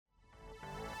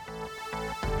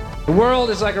The world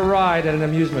is like a ride at an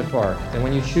amusement park, and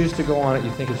when you choose to go on it,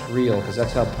 you think it's real, because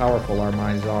that's how powerful our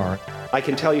minds are. I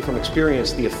can tell you from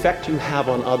experience, the effect you have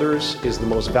on others is the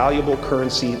most valuable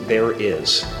currency there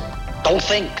is. Don't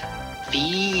think,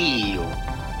 feel.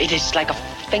 It is like a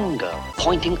finger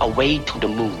pointing away to the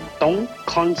moon. Don't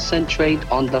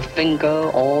concentrate on the finger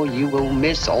or you will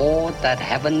miss all that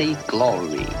heavenly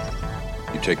glory.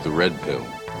 You take the red pill,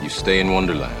 you stay in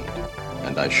Wonderland,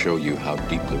 and I show you how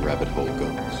deep the rabbit hole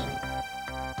goes.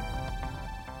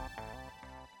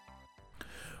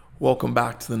 Welcome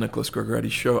back to the Nicholas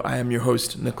Gregoretti Show. I am your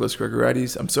host, Nicholas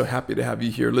Gregoretti. I'm so happy to have you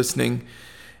here listening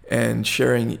and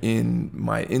sharing in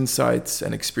my insights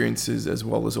and experiences, as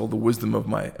well as all the wisdom of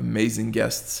my amazing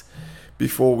guests.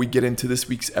 Before we get into this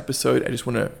week's episode, I just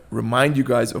want to remind you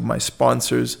guys of my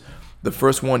sponsors. The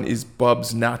first one is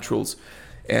Bubs Naturals.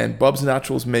 And Bubs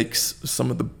Naturals makes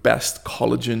some of the best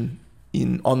collagen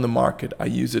on the market. I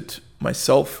use it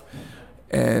myself,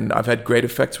 and I've had great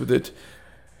effects with it.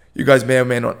 You guys may or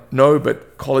may not know,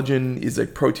 but collagen is a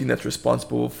protein that's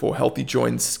responsible for healthy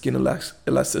joints, skin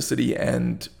elasticity,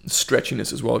 and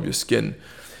stretchiness as well of your skin.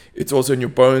 It's also in your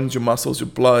bones, your muscles, your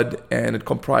blood, and it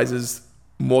comprises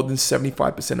more than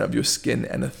 75% of your skin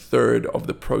and a third of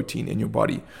the protein in your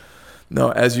body.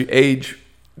 Now, as you age,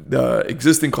 the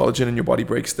existing collagen in your body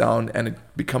breaks down and it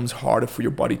becomes harder for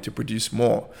your body to produce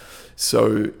more.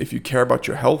 So if you care about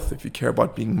your health, if you care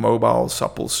about being mobile,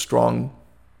 supple, strong,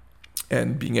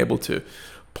 and being able to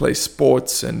play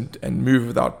sports and move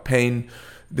without pain,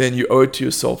 then you owe it to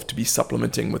yourself to be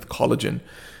supplementing with collagen.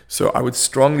 So I would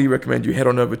strongly recommend you head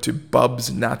on over to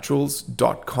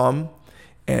bubsnaturals.com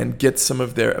and get some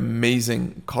of their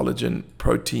amazing collagen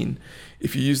protein.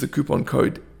 If you use the coupon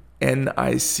code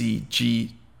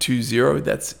NICG20,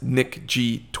 that's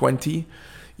NICG20,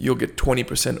 you'll get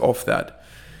 20% off that.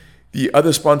 The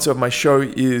other sponsor of my show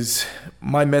is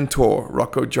my mentor,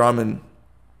 Rocco Jarman,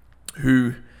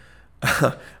 who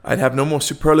I'd have no more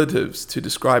superlatives to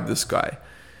describe this guy.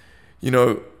 You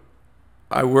know,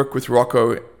 I work with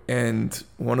Rocco, and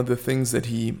one of the gifts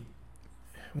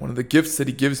that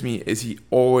he gives me is he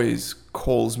always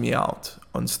calls me out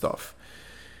on stuff.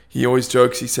 He always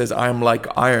jokes, he says, I am like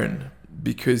iron,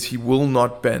 because he will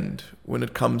not bend when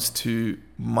it comes to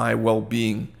my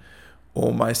well-being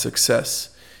or my success.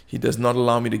 He does not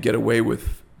allow me to get away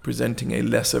with presenting a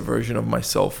lesser version of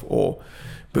myself or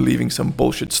believing some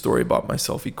bullshit story about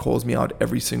myself. He calls me out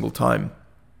every single time.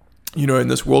 You know, in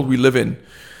this world we live in,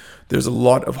 there's a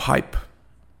lot of hype.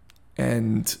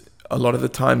 And a lot of the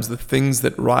times the things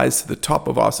that rise to the top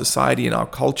of our society and our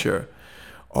culture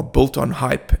are built on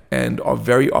hype and are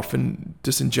very often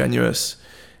disingenuous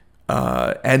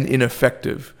and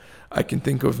ineffective. I can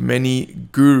think of many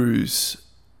gurus,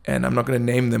 and I'm not going to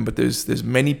name them, but there's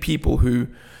many people who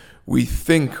we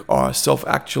think are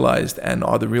self-actualized and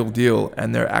are the real deal,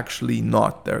 and they're actually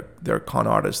not. They're con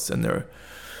artists, and they're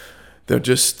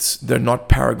not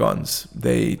paragons.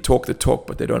 They talk the talk,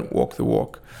 but they don't walk the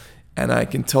walk. And I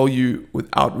can tell you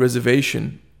without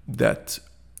reservation that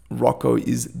Rocco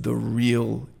is the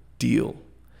real deal.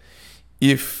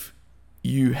 If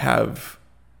you have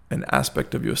an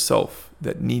aspect of yourself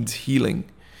that needs healing,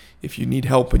 if you need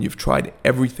help and you've tried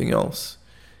everything else,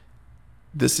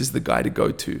 this is the guy to go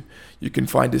to. You can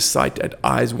find his site at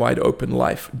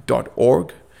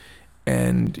eyeswideopenlife.org,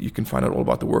 and you can find out all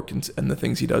about the work and the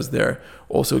things he does there.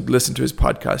 Also, listen to his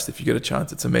podcast if you get a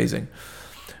chance. It's amazing.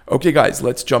 Okay, guys,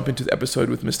 let's jump into the episode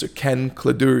with Mr. Ken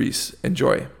Kladouris.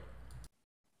 Enjoy.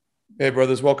 Hey,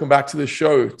 brothers, welcome back to the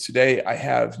show. Today, I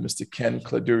have Mr. Ken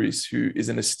Kladouris, who is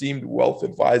an esteemed wealth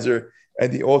advisor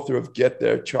and the author of Get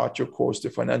There, Chart Your Course to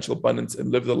Financial Abundance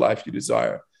and Live the Life You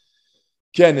Desire.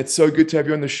 Ken, it's so good to have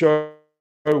you on the show.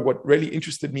 What really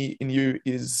interested me in you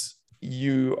is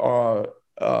you are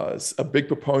a big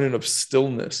proponent of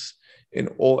stillness in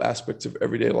all aspects of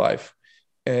everyday life.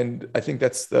 And I think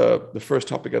that's the first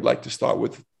topic I'd like to start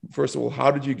with. First of all,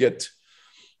 how did you get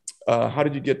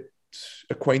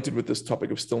acquainted with this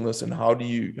topic of stillness, and how do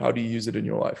you use it in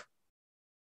your life?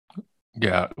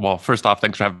 Yeah, well, first off,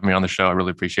 thanks for having me on the show. I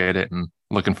really appreciate it, and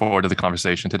looking forward to the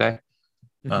conversation today.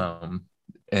 Mm-hmm.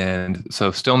 And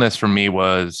so stillness for me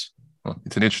it's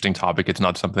an interesting topic. It's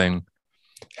not something,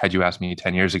 had you asked me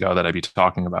 10 years ago, that I'd be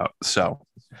talking about. So,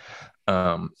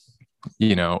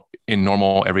 you know, in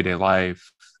normal everyday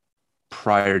life,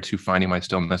 prior to finding my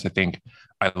stillness, I think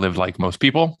I lived like most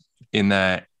people in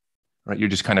that, right, you're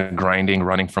just kind of grinding,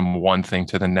 running from one thing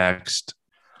to the next,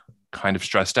 kind of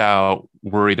stressed out,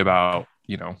 worried about,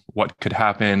 you know, what could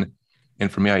happen. And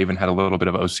for me, I even had a little bit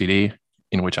of OCD,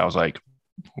 in which I was like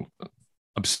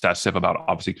obsessive about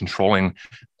obviously controlling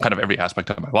kind of every aspect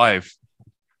of my life.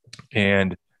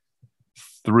 And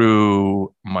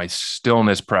through my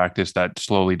stillness practice that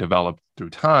slowly developed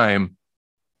through time,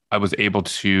 I was able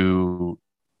to,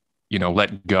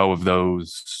 let go of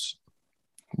those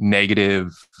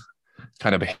negative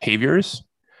kind of behaviors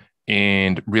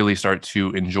and really start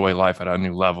to enjoy life at a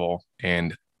new level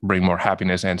and bring more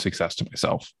happiness and success to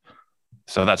myself.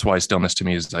 So that's why stillness to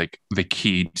me is like the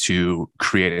key to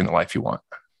creating the life you want.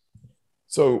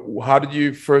 So how did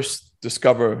you first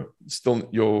discover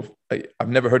I've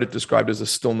never heard it described as a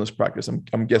stillness practice.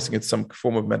 I'm guessing it's some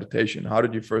form of meditation. How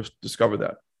did you first discover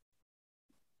that?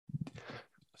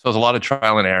 So there's a lot of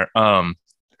trial and error.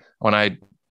 When I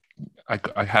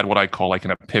had what I call like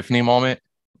an epiphany moment,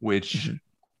 which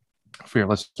for your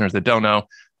listeners that don't know,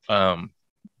 I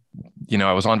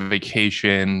was on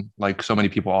vacation like so many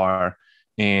people are.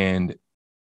 And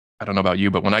I don't know about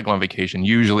you, but when I go on vacation,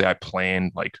 usually I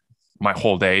plan like my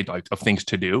whole day like of things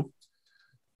to do.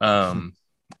 And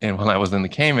when I was in the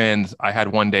Caymans, I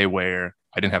had one day where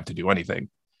I didn't have to do anything.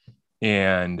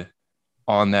 And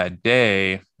on that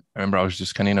day, I remember I was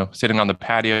just kind of, sitting on the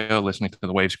patio, listening to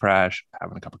the waves crash,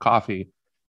 having a cup of coffee,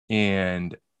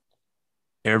 and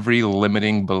every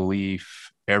limiting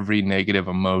belief, every negative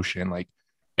emotion, like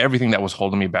everything that was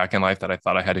holding me back in life that I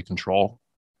thought I had to control,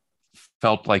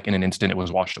 felt like in an instant it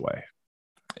was washed away.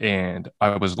 And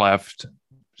I was left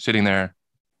sitting there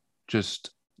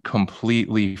just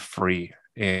completely free,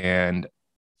 and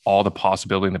all the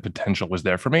possibility and the potential was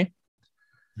there for me.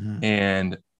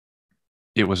 And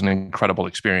it was an incredible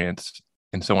experience.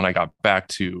 And so when I got back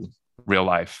to real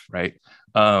life, right,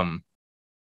 I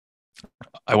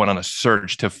went on a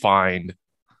search to find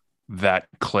that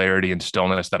clarity and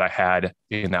stillness that I had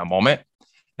in that moment.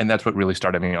 And that's what really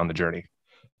started me on the journey.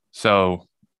 So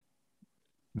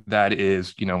that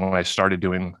is, when I started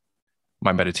doing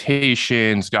my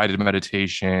meditations, guided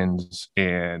meditations,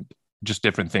 and just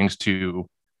different things to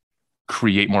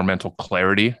create more mental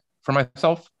clarity for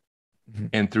myself.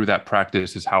 And through that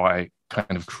practice is how I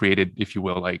kind of created, if you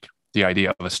will, like the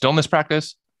idea of a stillness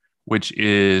practice, which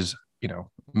is,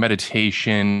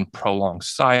 meditation, prolonged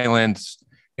silence,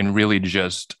 and really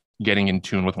just getting in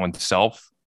tune with oneself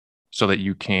so that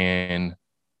you can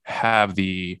have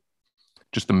the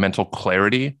mental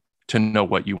clarity to know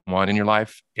what you want in your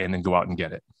life and then go out and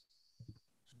get it.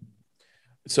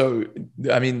 So,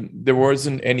 I mean, there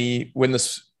wasn't when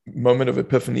this moment of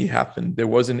epiphany happened, there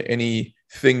wasn't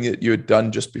anything that you had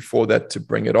done just before that to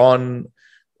bring it on,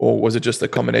 or was it just a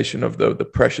combination of the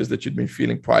pressures that you'd been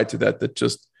feeling prior to that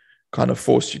just kind of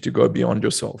forced you to go beyond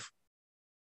yourself?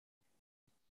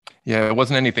 Yeah, it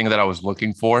wasn't anything that I was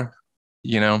looking for,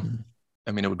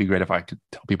 I mean, it would be great if I could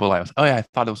tell people I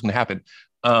thought it was going to happen.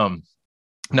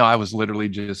 No, I was literally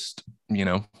just,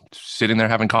 sitting there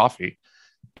having coffee.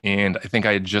 And I think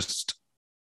I had just,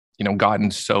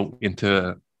 gotten so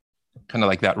into kind of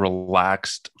like that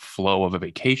relaxed flow of a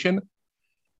vacation.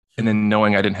 And then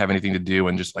knowing I didn't have anything to do,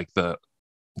 and just like the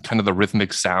kind of the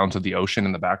rhythmic sounds of the ocean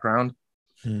in the background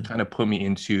kind of put me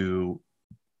into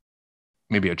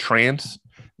maybe a trance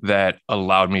that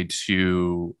allowed me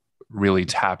to really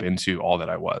tap into all that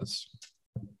I was.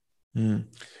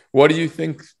 What do you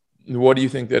think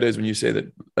that is when you say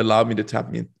that allowed me to tap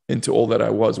me into all that I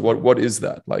was? What is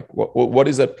that? Like, what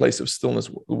is that place of stillness?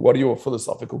 What are your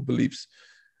philosophical beliefs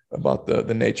about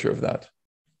the nature of that?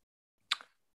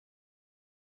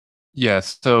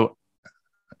 Yes. So,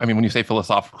 I mean, when you say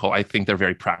philosophical, I think they're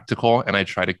very practical, and I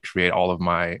try to create all of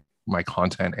my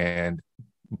content and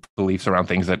beliefs around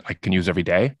things that I can use every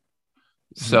day.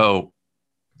 So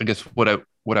I guess what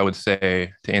I would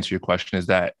say to answer your question is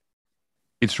that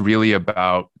it's really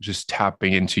about just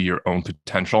tapping into your own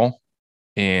potential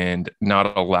and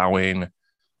not allowing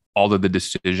all of the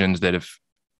decisions that if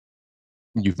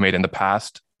you've made in the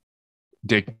past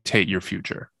dictate your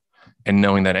future, and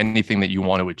knowing that anything that you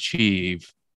want to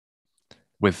achieve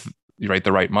with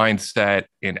the right mindset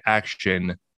and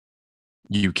action,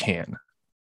 you can.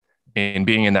 And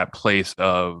being in that place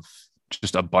of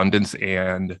just abundance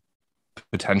and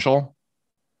potential,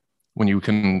 when you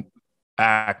can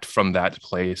act from that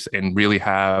place and really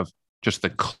have just the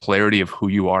clarity of who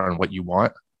you are and what you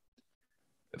want,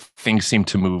 things seem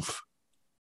to move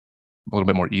a little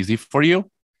bit more easy for you.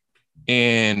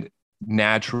 And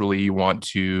naturally, you want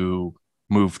to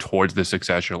move towards the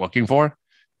success you're looking for.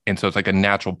 And so it's like a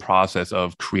natural process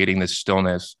of creating this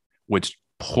stillness, which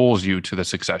pulls you to the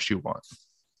success you want.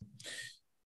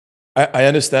 I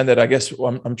understand that. I guess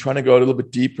I'm trying to go a little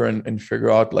bit deeper and figure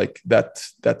out like that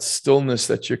stillness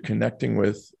that you're connecting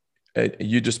with.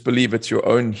 You just believe it's your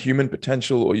own human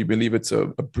potential, or you believe it's a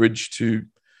bridge to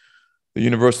the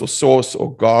universal source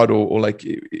or God, or like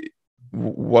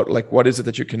what is it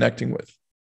that you're connecting with?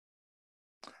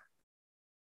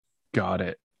 Got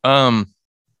it.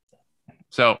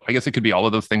 So I guess it could be all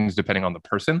of those things depending on the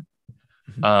person.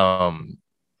 Um,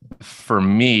 for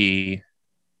me,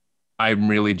 I'm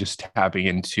really just tapping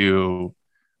into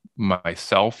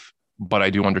myself, but I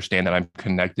do understand that I'm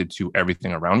connected to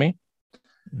everything around me,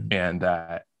 and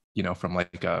that, from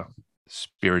like a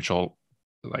spiritual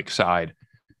like side,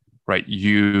 right?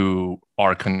 You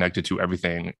are connected to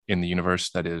everything in the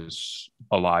universe that is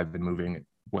alive and moving,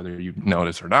 whether you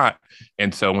notice or not.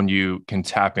 And so when you can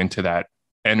tap into that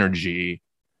energy,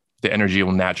 the energy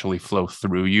will naturally flow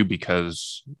through you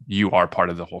because you are part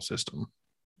of the whole system.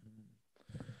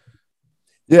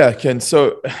 Yeah, Ken.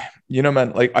 So,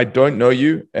 man, like I don't know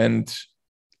you, and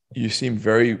you seem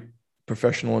very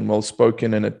professional and well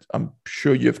spoken, and I'm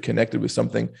sure you've connected with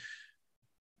something.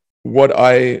 What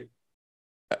I'm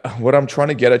trying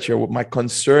to get at here, what my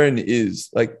concern is,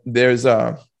 like,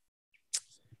 I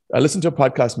listened to a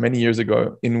podcast many years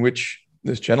ago in which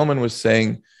this gentleman was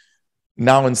saying,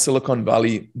 now in Silicon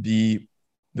Valley, the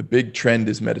big trend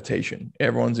is meditation.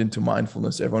 Everyone's into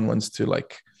mindfulness. Everyone wants to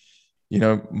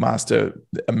master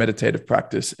a meditative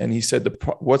practice. And he said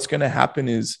what's going to happen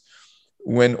is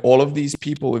when all of these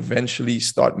people eventually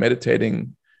start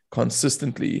meditating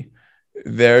consistently,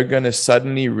 they're going to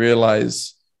suddenly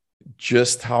realize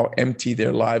just how empty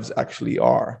their lives actually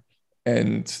are,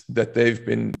 and that they've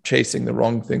been chasing the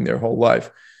wrong thing their whole life.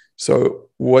 So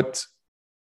what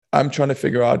I'm trying to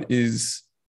figure out is,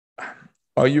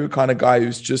 are you a kind of guy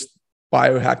who's just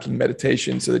biohacking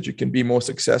meditation so that you can be more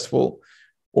successful,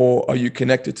 or are you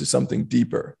connected to something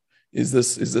deeper? Is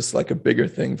this like a bigger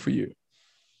thing for you?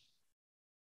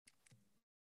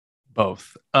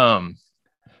 Both.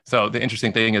 So the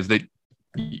interesting thing is that,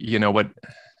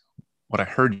 what I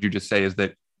heard you just say is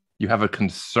that you have a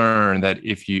concern that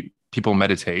if people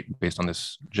meditate, based on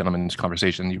this gentleman's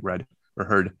conversation you read or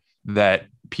heard, that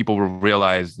people will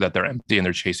realize that they're empty and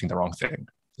they're chasing the wrong thing.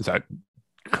 Is that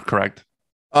correct?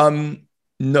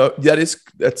 No,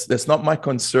 that's not my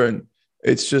concern.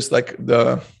 It's just like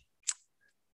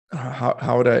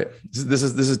how would I, this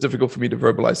is difficult for me to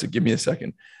verbalize, so give me a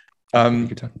second. I'm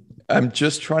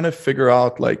just trying to figure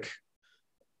out, like,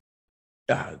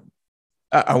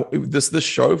 this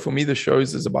show, for me, the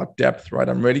shows is about depth, right?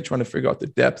 I'm really trying to figure out the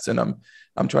depths, and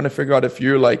I'm trying to figure out if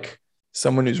you're like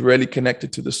someone who's really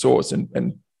connected to the source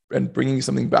and bringing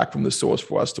something back from the source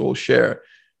for us to all share,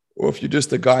 or if you're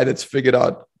just a guy that's figured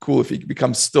out, cool, if he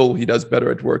becomes still, he does better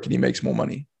at work and he makes more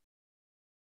money.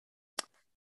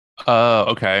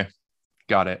 Okay.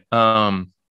 Got it. So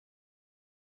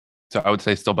I would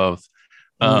say still both.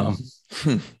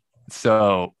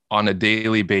 So on a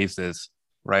daily basis,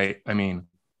 right? I mean,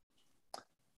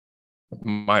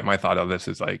 my thought of this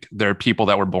is like, there are people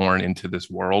that were born into this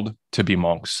world to be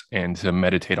monks and to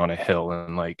meditate on a hill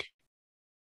and like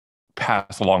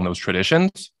pass along those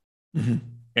traditions. Mm-hmm.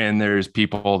 And there's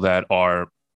people that are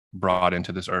brought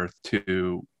into this earth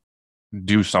to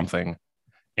do something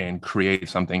and create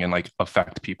something and like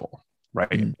affect people, right?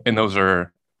 Mm-hmm. And those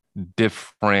are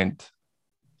different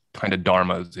kind of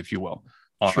dharmas, if you will,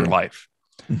 on life.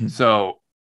 Mm-hmm. So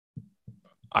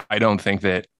I don't think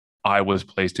that I was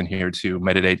placed in here to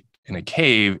meditate in a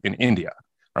cave in India,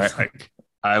 right? Like,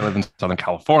 I live in Southern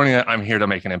California. I'm here to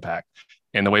make an impact.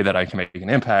 And the way that I can make an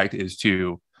impact is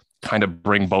to kind of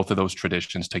bring both of those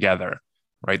traditions together,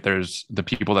 right? There's the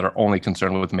people that are only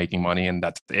concerned with making money and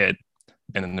that's it.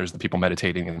 And then there's the people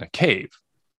meditating in a cave.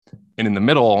 And in the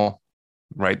middle,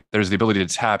 right, there's the ability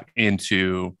to tap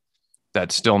into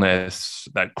that stillness,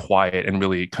 that quiet, and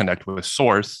really connect with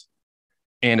source.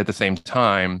 And at the same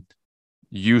time,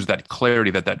 use that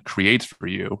clarity that creates for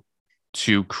you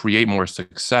to create more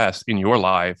success in your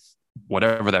life,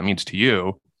 whatever that means to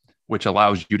you, which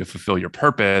allows you to fulfill your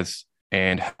purpose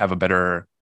and have a better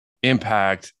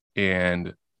impact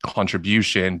and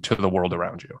contribution to the world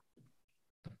around you.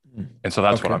 And so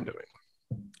that's what I'm doing.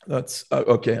 That's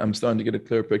okay. I'm starting to get a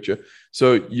clear picture.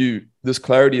 So this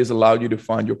clarity has allowed you to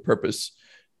find your purpose.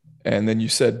 And then you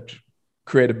said,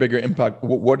 create a bigger impact.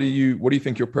 What do you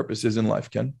think your purpose is in life,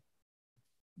 Ken?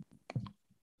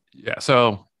 Yeah.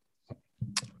 So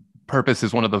purpose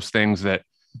is one of those things that,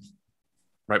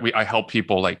 right, I help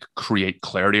people like create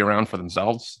clarity around for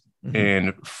themselves. Mm-hmm.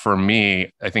 And for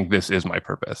me, I think this is my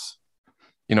purpose.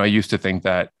 I used to think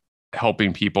that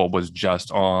helping people was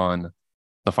just on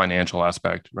the financial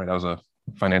aspect, right? I was a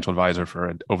financial advisor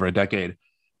for over a decade.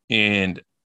 And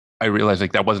I realized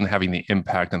like that wasn't having the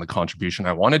impact and the contribution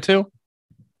I wanted to.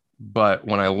 But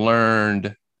when I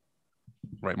learned,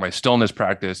 right, my stillness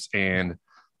practice and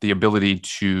the ability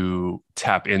to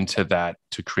tap into that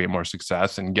to create more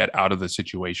success and get out of the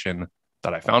situation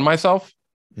that I found myself,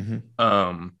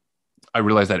 mm-hmm. I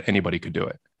realized that anybody could do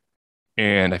it.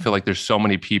 And I feel like there's so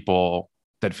many people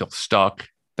that feel stuck,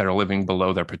 that are living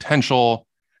below their potential,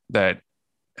 that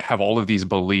have all of these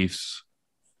beliefs,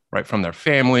 right, from their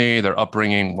family, their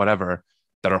upbringing, whatever,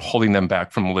 that are holding them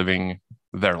back from living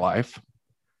their life.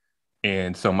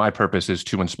 And so my purpose is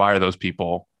to inspire those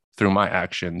people through my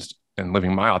actions and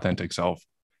living my authentic self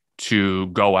to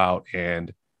go out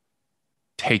and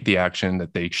take the action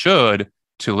that they should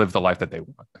to live the life that they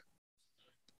want.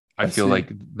 I feel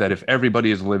like that if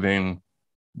everybody is living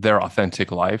their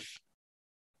authentic life,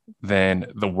 then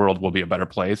the world will be a better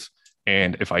place.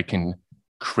 And if I can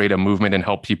create a movement and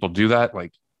help people do that,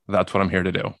 like, that's what I'm here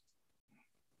to do.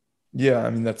 Yeah,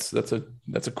 I mean, that's a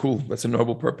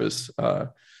noble purpose,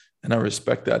 and I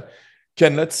respect that.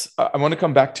 Ken, I want to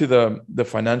come back to the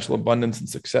financial abundance and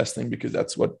success thing, because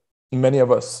that's what many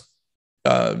of us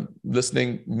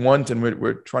listening want, and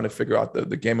we're trying to figure out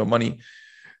the game of money.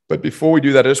 But before we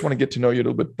do that, I just want to get to know you a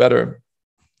little bit better.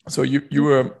 So you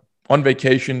were on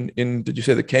vacation in, did you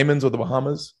say the Caymans or the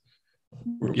Bahamas?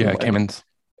 Yeah, Caymans.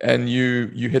 And you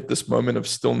hit this moment of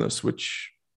stillness, which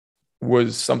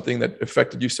was something that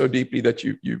affected you so deeply that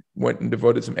you went and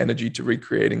devoted some energy to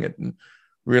recreating it and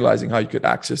realizing how you could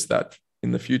access that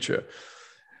in the future.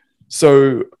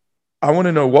 So I want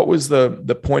to know, what was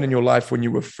the point in your life when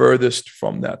you were furthest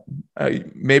from that?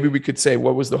 Maybe we could say,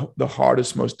 what was the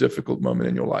hardest, most difficult moment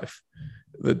in your life?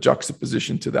 The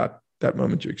juxtaposition to that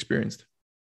moment you experienced.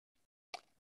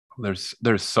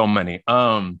 There's so many.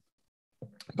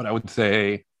 But I would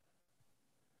say,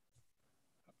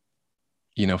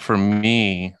 for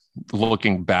me,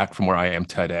 looking back from where I am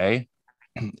today,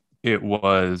 it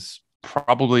was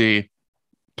probably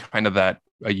kind of that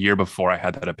a year before I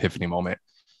had that epiphany moment,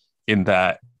 in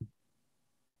that,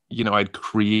 I'd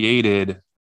created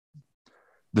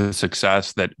the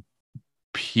success that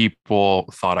people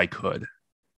thought I could.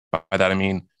 By that, I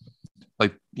mean,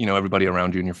 like, everybody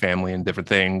around you and your family and different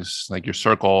things, like your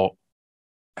circle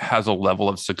has a level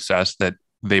of success that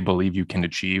they believe you can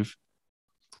achieve.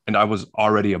 And I was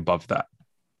already above that.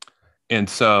 And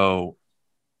so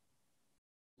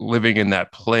living in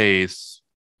that place,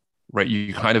 right,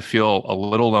 you kind of feel a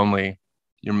little lonely.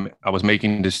 I was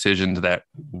making decisions that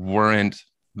weren't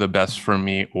the best for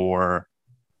me or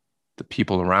the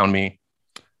people around me.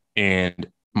 And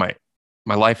my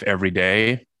life every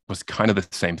day was kind of the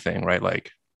same thing, right?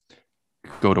 Like,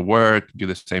 go to work, do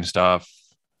the same stuff.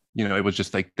 It was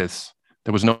just like this,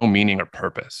 there was no meaning or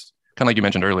purpose. Kind of like you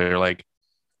mentioned earlier, like,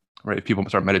 right, if people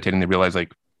start meditating, they realize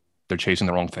like they're chasing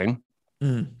the wrong thing.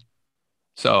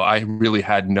 So I really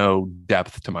had no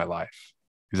depth to my life.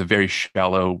 It was a very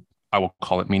shallow, I will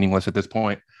call it meaningless at this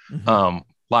point,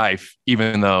 life,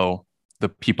 even though the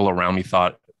people around me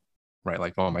thought, right,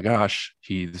 like, oh my gosh,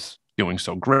 he's doing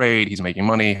so great. He's making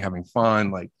money, having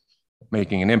fun, like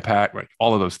making an impact, like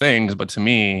all of those things. But to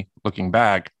me, looking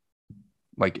back,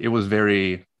 like it was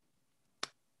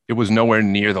nowhere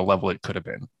near the level it could have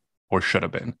been or should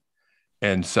have been.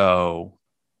 And so,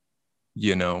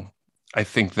 I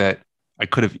think that I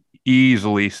could have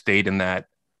easily stayed in that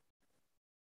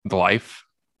life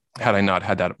had I not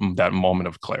had that moment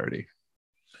of clarity.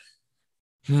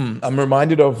 I'm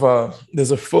reminded of,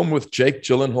 there's a film with Jake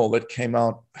Gyllenhaal that came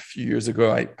out a few years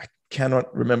ago. I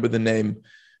cannot remember the name,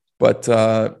 but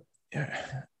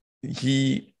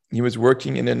he was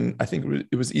working in I think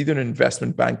it was either an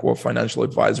investment bank or a financial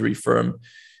advisory firm.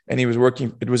 And he was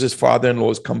working, it was his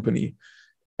father-in-law's company.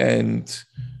 And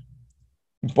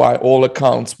by all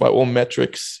accounts, by all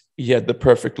metrics, he had the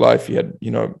perfect life. He had,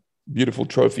 beautiful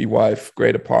trophy wife,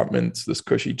 great apartment, this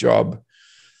cushy job.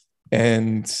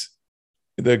 And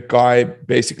the guy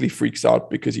basically freaks out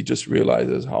because he just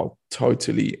realizes how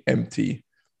totally empty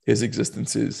his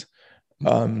existence is.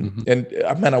 And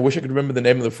man, I wish I could remember the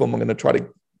name of the film. I'm going to try to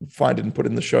find it and put it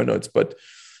in the show notes. But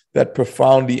that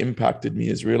profoundly impacted me,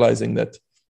 is realizing that,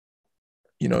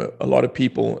 a lot of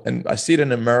people, and I see it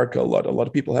in America a lot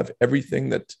of people have everything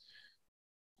that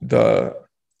the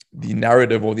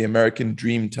narrative or the American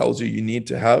dream tells you need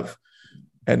to have.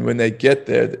 And when they get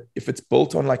there, if it's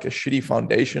built on like a shitty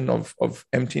foundation of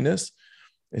emptiness,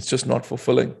 it's just not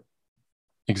fulfilling.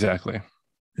 Exactly.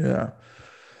 Yeah.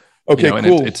 Okay, and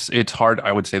cool. It's hard.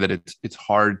 I would say that it's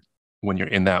hard when you're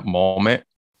in that moment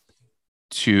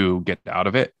to get out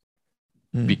of it,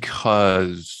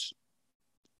 because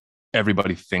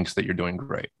everybody thinks that you're doing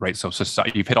great, right? So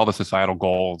you've hit all the societal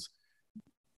goals.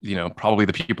 Probably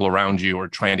the people around you are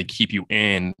trying to keep you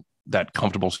in that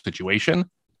comfortable situation.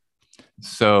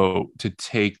 So to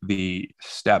take the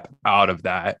step out of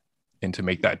that and to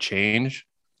make that change,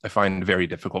 I find very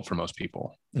difficult for most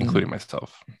people, including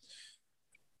myself.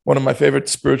 One of my favorite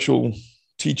spiritual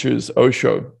teachers,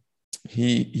 Osho,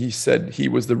 he said he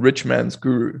was the rich man's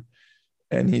guru.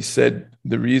 And he said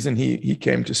the reason he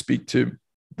came to speak to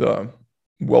the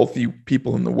wealthy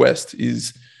people in the West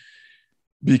is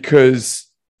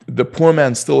because the poor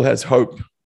man still has hope.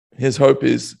 His hope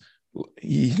is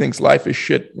he thinks life is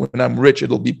shit. When I'm rich,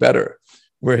 it'll be better.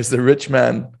 Whereas the rich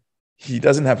man, he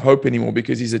doesn't have hope anymore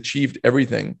because he's achieved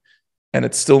everything and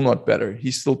it's still not better.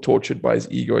 He's still tortured by his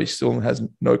ego. He still has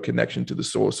no connection to the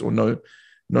source or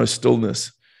no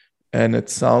stillness. And it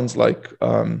sounds like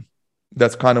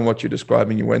that's kind of what you're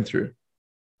describing you went through.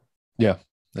 Yeah,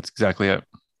 that's exactly it.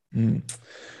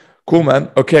 Cool,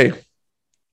 man. Okay.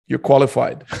 You're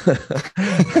qualified.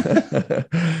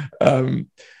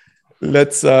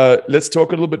 Let's talk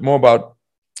a little bit more about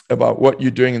what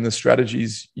you're doing and the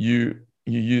strategies you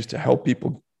use to help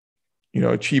people,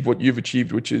 achieve what you've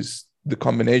achieved, which is the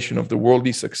combination of the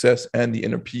worldly success and the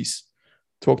inner peace.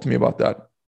 Talk to me about that.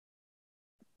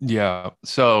 Yeah.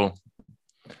 So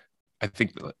I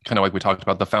think kind of like we talked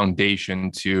about, the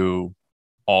foundation to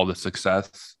all the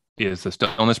success is the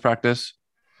stillness practice.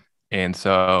 And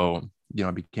so,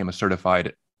 I became a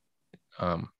certified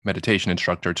meditation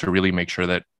instructor to really make sure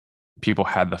that people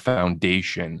had the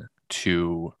foundation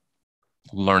to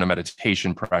learn a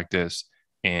meditation practice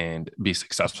and be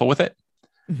successful with it.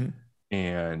 Mm-hmm.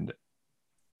 And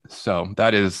so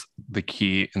that is the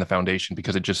key in the foundation,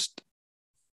 because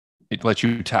it lets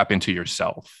you tap into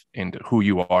yourself and who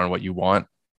you are and what you want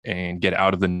and get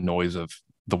out of the noise of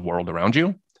the world around you.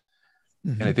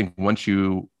 Mm-hmm. And I think once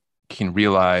you can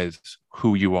realize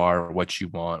who you are, what you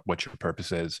want, what your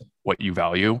purpose is, what you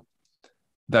value,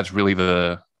 that's really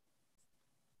the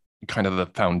kind of the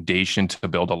foundation to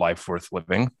build a life worth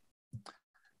living.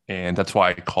 And that's why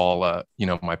I call,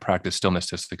 my practice Stillness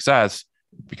to Success,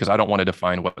 because I don't want to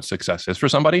define what success is for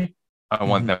somebody. I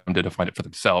want them to define it for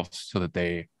themselves so that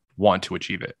they want to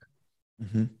achieve it.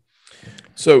 Mm-hmm.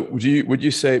 So would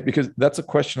you say, because that's a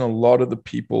question a lot of the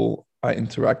people I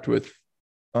interact with,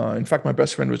 in fact, my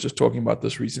best friend was just talking about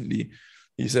this recently.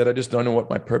 He said, I just don't know what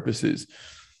my purpose is.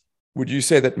 Would you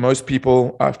say that most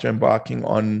people, after embarking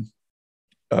on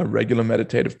a regular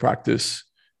meditative practice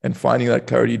and finding that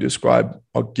clarity you describe,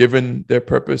 are given their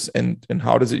purpose? And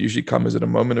how does it usually come? Is it a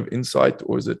moment of insight,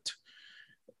 or is it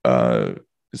a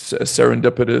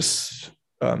serendipitous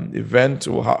event,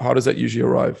 or how does that usually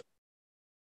arrive?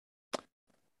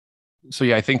 So,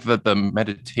 yeah, I think that the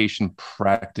meditation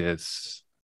practice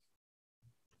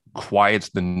quiets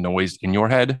the noise in your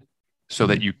head so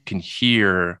that you can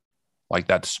hear like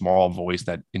that small voice,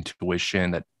 that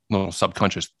intuition, that little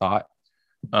subconscious thought.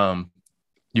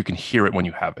 You can hear it when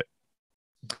you have it.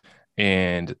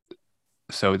 And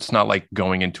so it's not like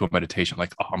going into a meditation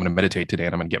like, oh, I'm going to meditate today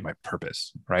and I'm going to get my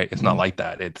purpose, right? It's not like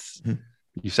that. It's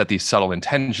you set these subtle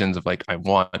intentions of like, I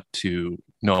want to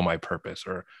know my purpose,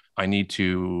 or I need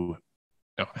to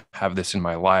have this in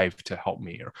my life to help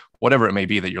me, or whatever it may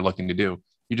be that you're looking to do.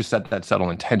 You just set that subtle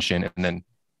intention and then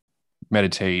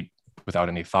meditate without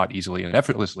any thought, easily and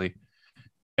effortlessly,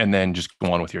 and then just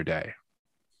go on with your day.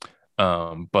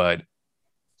 But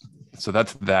so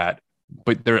that's that.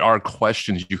 But there are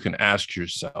questions you can ask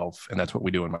yourself, and that's what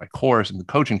we do in my course and the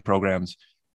coaching programs,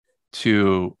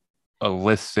 to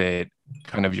elicit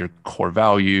kind of your core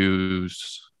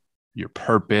values, your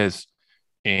purpose,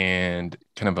 and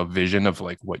kind of a vision of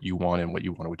like what you want and what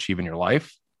you want to achieve in your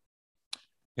life.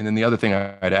 And then the other thing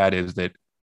I'd add is that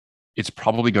it's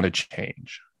probably going to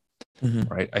change,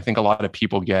 right? I think a lot of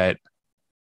people get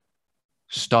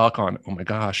stuck on, oh my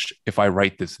gosh, if I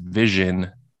write this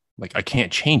vision, like I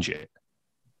can't change it.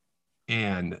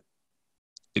 And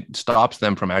it stops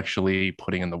them from actually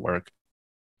putting in the work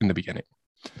in the beginning.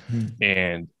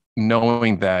 And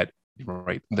knowing that,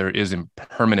 right, there is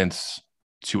impermanence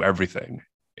to everything,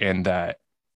 and that,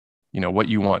 what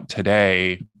you want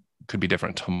today could be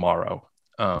different tomorrow.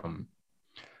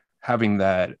 Having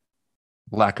that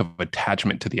lack of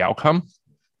attachment to the outcome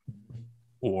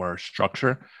or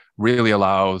structure really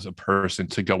allows a person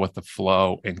to go with the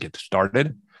flow and get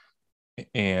started.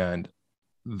 And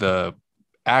the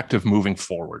act of moving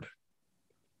forward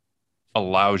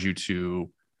allows you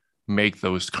to make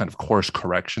those kind of course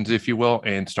corrections, if you will,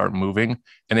 and start moving.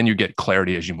 And then you get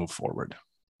clarity as you move forward.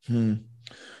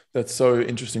 That's so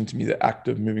interesting to me. The act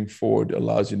of moving forward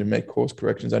allows you to make course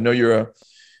corrections. I know you're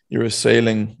a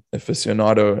sailing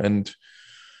aficionado, and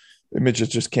the image that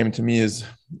just came to me is,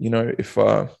 if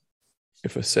a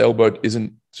sailboat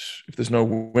if there's no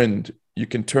wind, you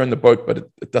can turn the boat, but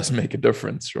it doesn't make a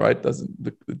difference, right?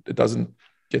 It doesn't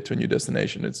get to a new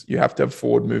destination. You have to have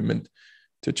forward movement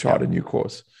to chart a new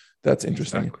course. That's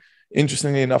interesting. Exactly.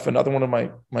 Interestingly enough, another one of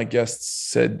my guests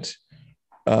said,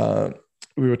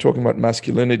 we were talking about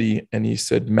masculinity, and he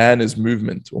said man is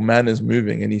movement, or man is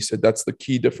moving, and he said that's the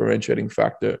key differentiating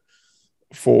factor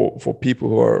for people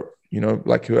who are,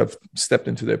 like, who have stepped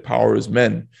into their power as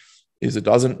men, is it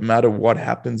doesn't matter what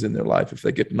happens in their life. If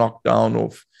they get knocked down, or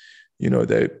if,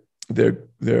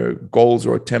 their goals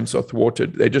or attempts are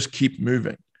thwarted, they just keep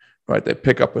moving, right? They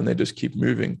pick up and they just keep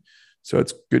moving. So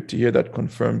it's good to hear that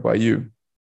confirmed by you.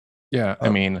 Yeah. I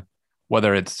mean,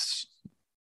 whether it's,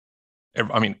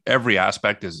 every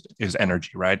aspect is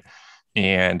energy, right?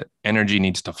 And energy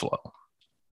needs to flow.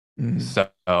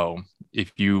 So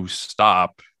if you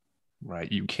stop,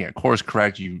 right, you can't course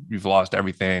correct, you've lost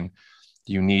everything.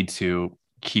 You need to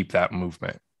keep that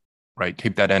movement, right?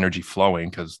 Keep that energy flowing,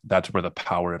 because that's where the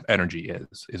power of energy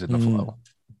is in the flow.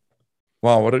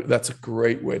 Wow, that's a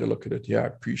great way to look at it. Yeah, I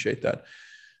appreciate that.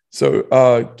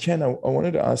 So, Ken, I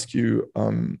wanted to ask you,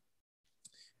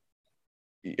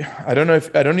 I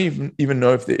don't even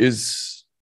know if there is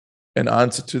an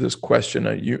answer to this question.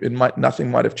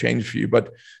 Nothing might have changed for you,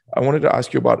 but I wanted to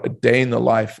ask you about a day in the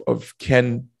life of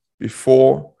Ken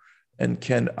before and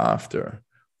Ken after.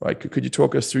 Right? Could you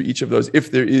talk us through each of those,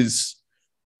 if there is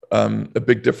a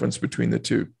big difference between the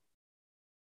two?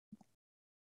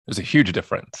 There's a huge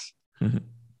difference.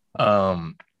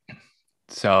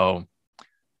 So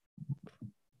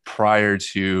prior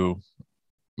to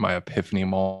my epiphany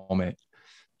moment,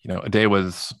 a day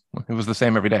was the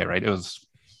same every day, right? It was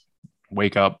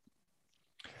wake up,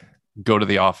 go to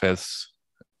the office,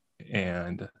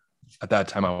 and at that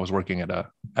time I was working at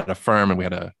a firm, and we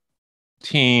had a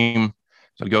team.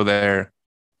 So I'd go there,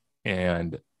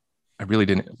 and I really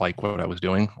didn't like what I was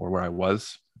doing or where I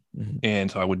was.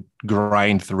 And so I would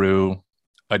grind through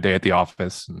a day at the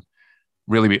office and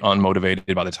really be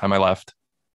unmotivated by the time I left.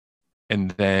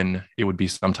 And then it would be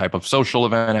some type of social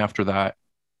event after that.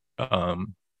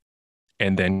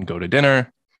 And then go to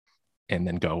dinner and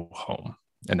then go home.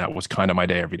 And that was kind of my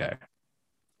day every day.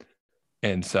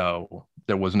 And so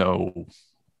there was nothing.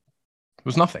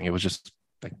 It was just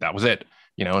like, that was it,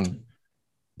 and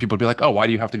people would be like, oh, why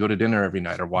do you have to go to dinner every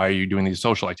night? Or why are you doing these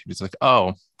social activities? Like,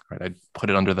 oh, right. I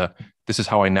put it under this is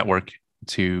how I network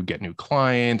to get new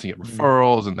clients and get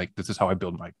referrals. And like, this is how I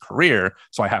build my career.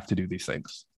 So I have to do these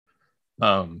things.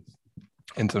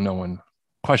 And so no one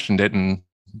questioned it. And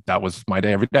that was my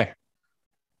day every day.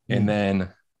 And then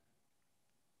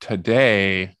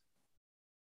today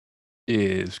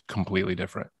is completely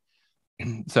different.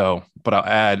 But I'll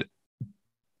add,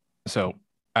 so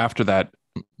after that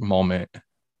moment,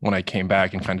 when I came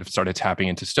back and kind of started tapping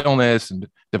into stillness and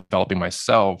developing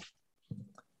myself,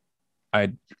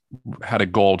 I had a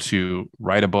goal to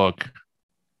write a book,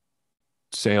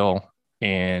 sail,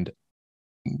 and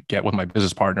get with my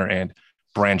business partner and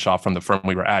branch off from the firm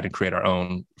we were at and create our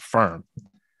own firm.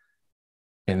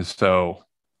 And so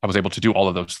I was able to do all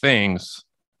of those things,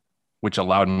 which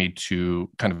allowed me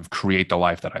to kind of create the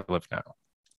life that I live now.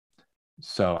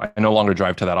 So I no longer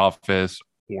drive to that office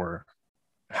or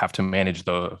have to manage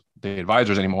the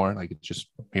advisors anymore. Like, it's just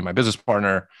me and my business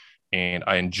partner, and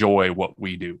I enjoy what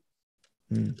we do.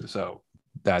 So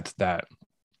that's that.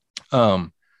 So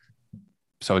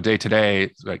day to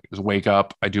day, like, is wake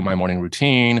up, I do my morning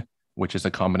routine, which is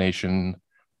a combination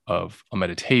of a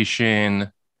meditation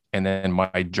and then my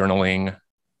journaling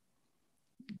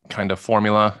kind of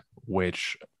formula,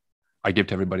 which I give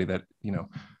to everybody that,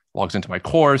 logs into my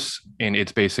course. And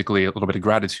it's basically a little bit of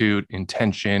gratitude,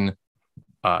 intention.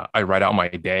 I write out my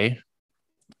day,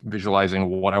 visualizing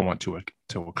what I want to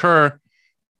occur.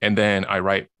 And then I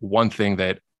write one thing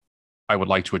that I would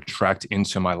like to attract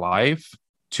into my life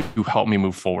to help me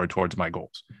move forward towards my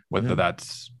goals, whether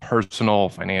that's personal,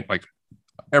 financial, like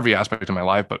every aspect of my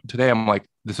life. But today I'm like,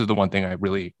 this is the one thing I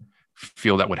really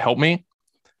feel that would help me.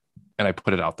 And I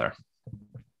put it out there.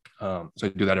 So I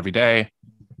do that every day.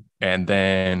 And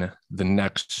then the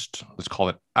next, let's call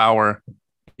it hour,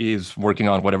 is working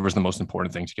on whatever's the most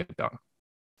important thing to get done.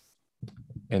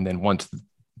 And then once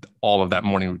all of that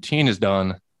morning routine is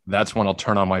done, that's when I'll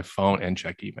turn on my phone and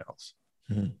check emails.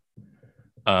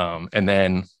 And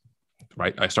then,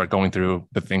 right, I start going through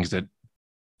the things that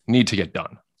need to get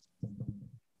done.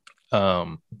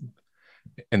 And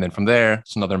then from there,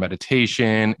 it's another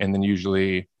meditation, and then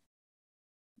usually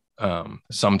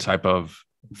some type of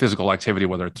physical activity,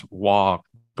 whether it's walk,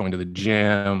 going to the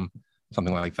gym,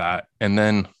 something like that. And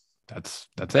then that's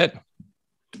it.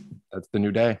 That's the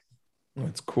new day.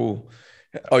 That's cool.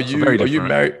 Are you married?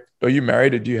 Are you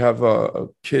married, or do you have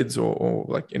kids or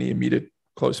like any immediate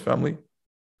close family?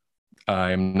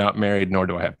 I'm not married, nor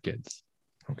do I have kids.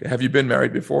 Okay. Have you been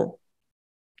married before?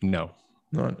 No.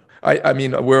 I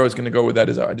mean, where I was going to go with that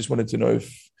is I just wanted to know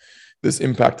if this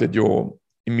impacted your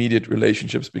immediate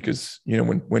relationships, because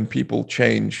when people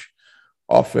change,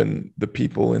 often the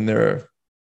people in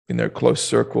their close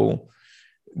circle,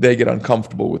 they get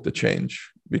uncomfortable with the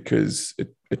change, because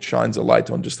it shines a light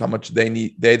on just how much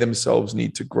they themselves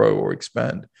need to grow or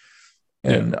expand.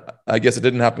 And I guess it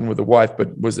didn't happen with a wife,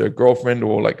 but was there a girlfriend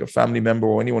or like a family member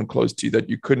or anyone close to you that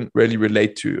you couldn't really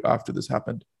relate to after this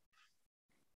happened?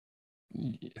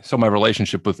 So my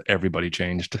relationship with everybody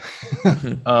changed.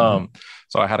 So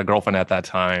I had a girlfriend at that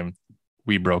time.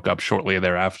 We broke up shortly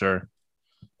thereafter.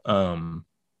 And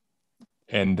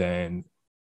then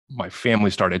my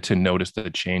family started to notice the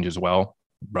change as well.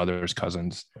 Brothers,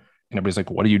 cousins, and everybody's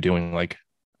like, what are you doing? Like,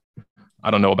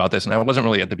 I don't know about this. And I wasn't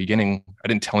really at the beginning. I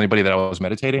didn't tell anybody that I was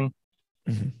meditating.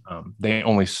 They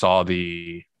only saw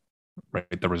the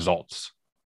results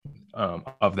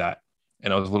of that.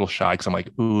 And I was a little shy because I'm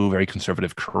like, ooh, very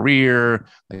conservative career.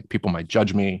 Like, people might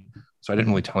judge me. So I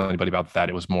didn't really tell anybody about that.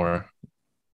 It was more,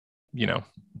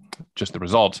 just the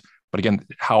results. But again,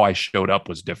 how I showed up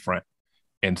was different.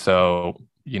 And so,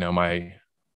 my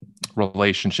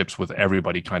relationships with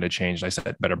everybody kind of changed. I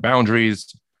set better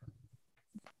boundaries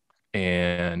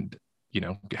and,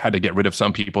 had to get rid of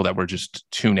some people that were just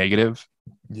too negative.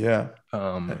 Yeah.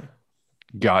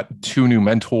 Got 2 new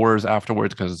mentors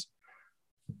afterwards because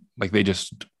they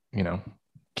just,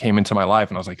 came into my life,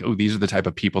 and I was like, oh, these are the type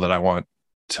of people that I want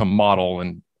to model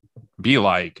and be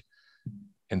like.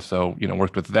 And so,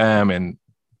 worked with them and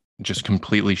just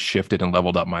completely shifted and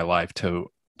leveled up my life to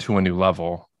a new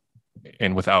level,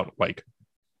 and without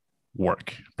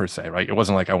work per se, right? It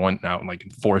wasn't like I went out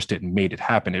and forced it and made it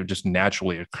happen. It just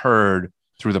naturally occurred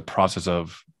through the process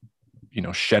of,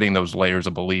 shedding those layers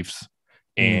of beliefs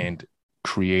and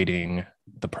creating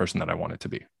the person that I wanted to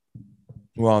be.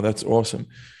 Wow, that's awesome.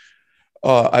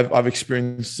 I've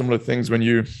experienced similar things. When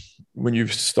you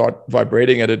start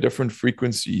vibrating at a different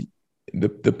frequency,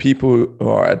 the people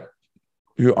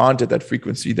who aren't at that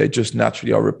frequency, they just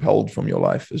naturally are repelled from your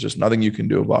life. There's just nothing you can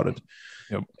do about it.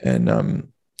 Yep. And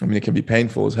it can be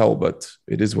painful as hell, but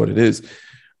it is what it is.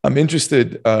 I'm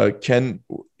interested, Ken,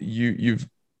 you've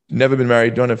never been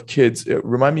married, don't have kids.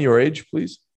 Remind me your age,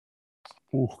 please.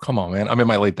 Oh, come on, man. I'm in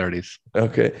my late 30s.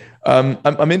 Okay.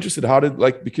 I'm interested,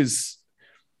 because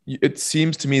it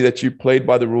seems to me that you played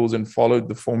by the rules and followed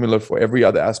the formula for every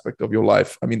other aspect of your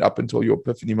life. Up until your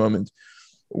epiphany moment.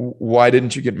 Why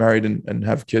didn't you get married and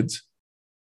have kids?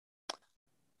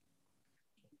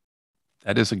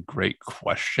 That is a great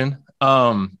question.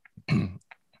 I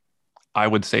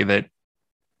would say that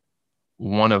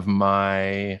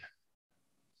I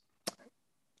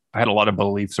had a lot of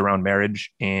beliefs around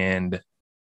marriage and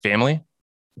family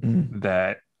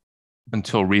that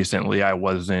until recently I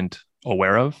wasn't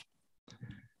aware of.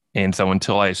 And so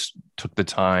until I took the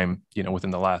time,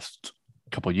 within the last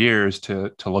couple of years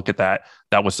to look at that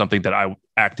was something that I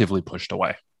actively pushed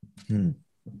away.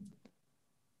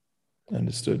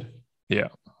 Understood. Yeah.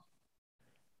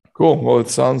 Cool. Well, it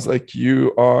sounds like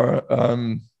you are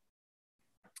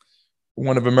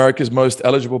one of America's most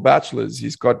eligible bachelors.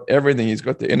 He's got everything. He's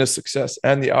got the inner success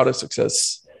and the outer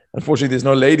success. Unfortunately, there's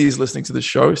no ladies listening to the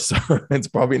show, so it's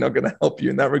probably not going to help you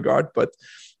in that regard, but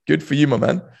good for you, my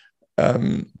man.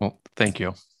 Well, thank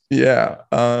you. Yeah.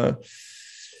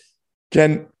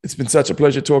 Ken, it's been such a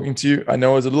pleasure talking to you. I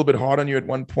know I was a little bit hard on you at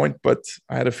one point, but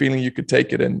I had a feeling you could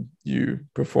take it, and you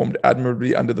performed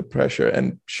admirably under the pressure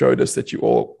and showed us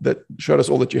all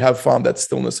that you have found that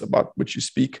stillness about which you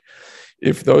speak.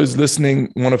 If those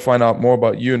listening want to find out more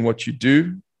about you and what you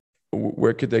do,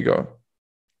 where could they go?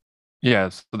 Yeah,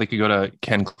 so they could go to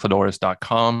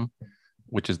kenkladouris.com,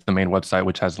 which is the main website,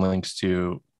 which has links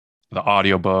to the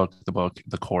audiobook, the book,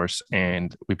 the course,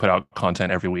 and we put out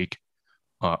content every week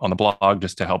on the blog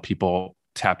just to help people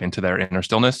tap into their inner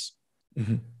stillness.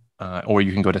 Or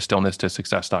you can go to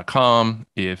stillnesstosuccess.com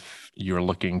if you're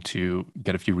looking to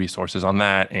get a few resources on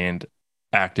that and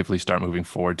actively start moving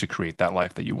forward to create that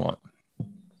life that you want.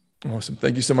 Awesome.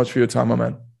 Thank you so much for your time, my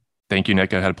man. Thank you,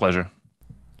 Nick. I had a pleasure.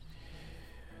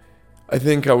 I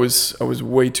think I was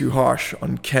way too harsh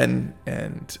on Ken,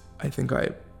 and I think I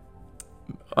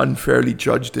unfairly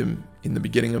judged him in the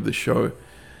beginning of the show.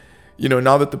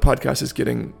 Now that the podcast is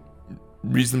getting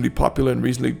reasonably popular and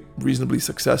reasonably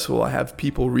successful, I have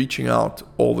people reaching out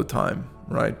all the time,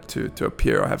 right, to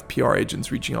appear. I have PR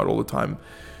agents reaching out all the time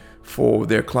for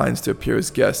their clients to appear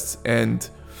as guests. And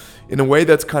in a way,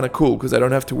 that's kind of cool because I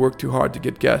don't have to work too hard to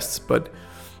get guests. But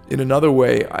in another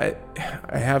way, I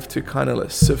have to kind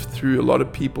of sift through a lot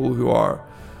of people who are,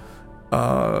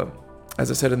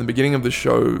 as I said in the beginning of the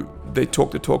show, they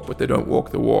talk the talk, but they don't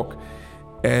walk the walk.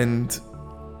 And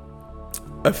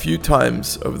a few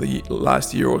times over the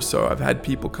last year or so, I've had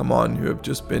people come on who have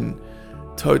just been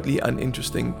totally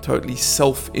uninteresting, totally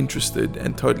self-interested,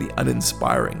 and totally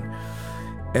uninspiring.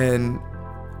 And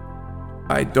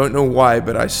I don't know why,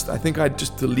 but I think I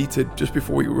just deleted, just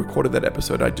before we recorded that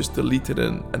episode, I just deleted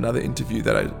another interview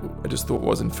that I just thought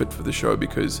wasn't fit for the show,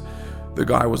 because the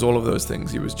guy was all of those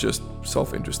things. He was just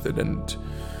self-interested and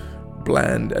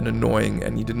bland and annoying,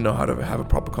 and he didn't know how to have a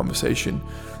proper conversation.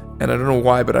 And I don't know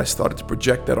why, but I started to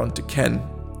project that onto Ken,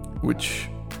 which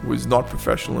was not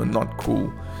professional and not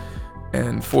cool.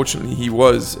 And fortunately, he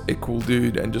was a cool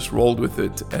dude and just rolled with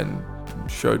it and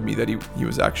showed me that he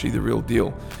was actually the real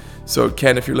deal. So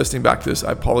Ken, if you're listening back to this,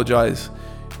 I apologize.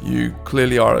 You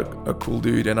clearly are a cool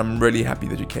dude, and I'm really happy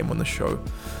that you came on the show.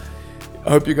 I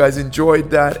hope you guys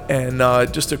enjoyed that. And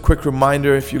just a quick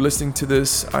reminder, if you're listening to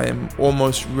this, I am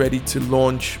almost ready to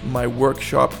launch my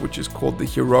workshop, which is called The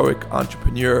Heroic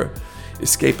Entrepreneur: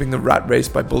 Escaping the Rat Race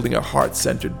by Building a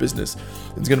Heart-Centered Business.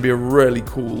 It's going to be a really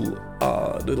cool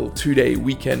little 2-day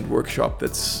weekend workshop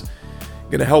that's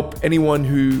going to help anyone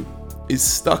who is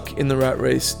stuck in the rat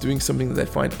race, doing something that they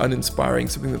find uninspiring,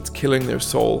 something that's killing their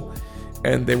soul,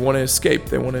 and they want to escape.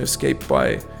 They want to escape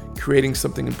by creating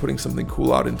something and putting something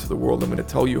cool out into the world. I'm going to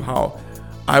tell you how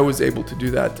I was able to do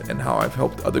that and how I've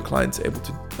helped other clients able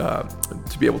to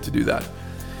be able to do that.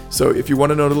 So if you want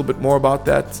to know a little bit more about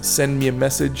that, send me a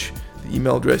message. The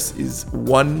email address is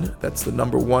 1, that's the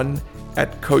number 1,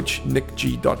 at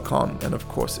coachnickg.com. And of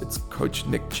course, it's Coach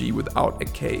Nick G without a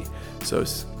K. So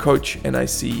it's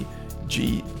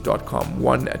coachnickg.com,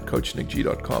 1 at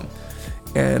coachnickg.com.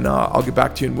 And I'll get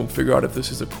back to you, and we'll figure out if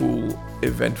this is a cool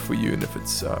event for you and if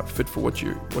it's fit for what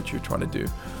you're trying to do.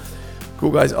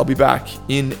 Cool, guys. I'll be back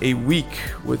in a week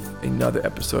with another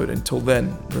episode. Until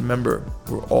then, remember,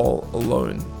 we're all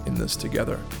alone in this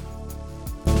together.